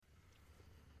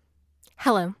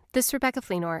Hello, this is Rebecca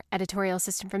Fleenor, editorial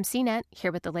assistant from CNET,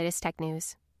 here with the latest tech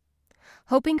news.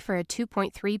 Hoping for a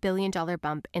 $2.3 billion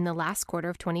bump in the last quarter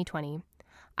of 2020,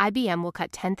 IBM will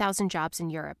cut 10,000 jobs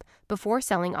in Europe before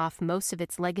selling off most of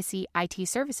its legacy IT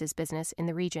services business in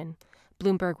the region,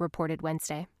 Bloomberg reported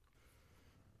Wednesday.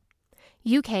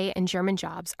 UK and German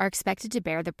jobs are expected to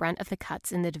bear the brunt of the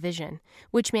cuts in the division,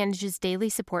 which manages daily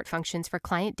support functions for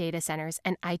client data centers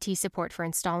and IT support for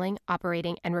installing,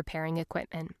 operating, and repairing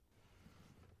equipment.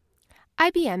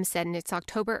 IBM said in its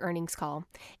October earnings call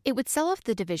it would sell off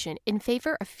the division in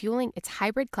favor of fueling its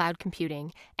hybrid cloud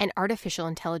computing and artificial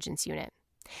intelligence unit,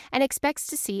 and expects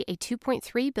to see a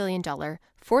 $2.3 billion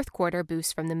fourth quarter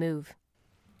boost from the move.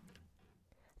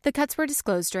 The cuts were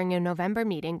disclosed during a November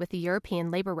meeting with the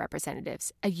European labor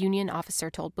representatives, a union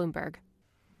officer told Bloomberg.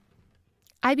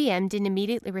 IBM didn't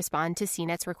immediately respond to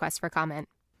CNET's request for comment.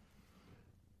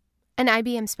 An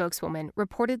IBM spokeswoman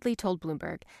reportedly told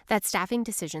Bloomberg that staffing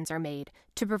decisions are made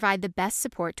to provide the best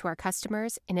support to our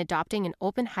customers in adopting an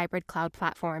open hybrid cloud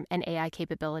platform and AI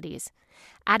capabilities,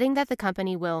 adding that the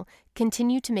company will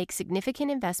continue to make significant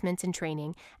investments in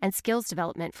training and skills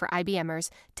development for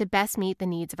IBMers to best meet the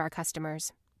needs of our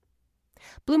customers.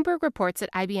 Bloomberg reports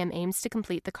that IBM aims to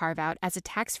complete the carve-out as a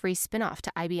tax-free spin-off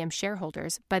to IBM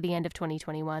shareholders by the end of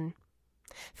 2021.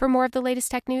 For more of the latest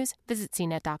tech news, visit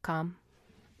cnet.com.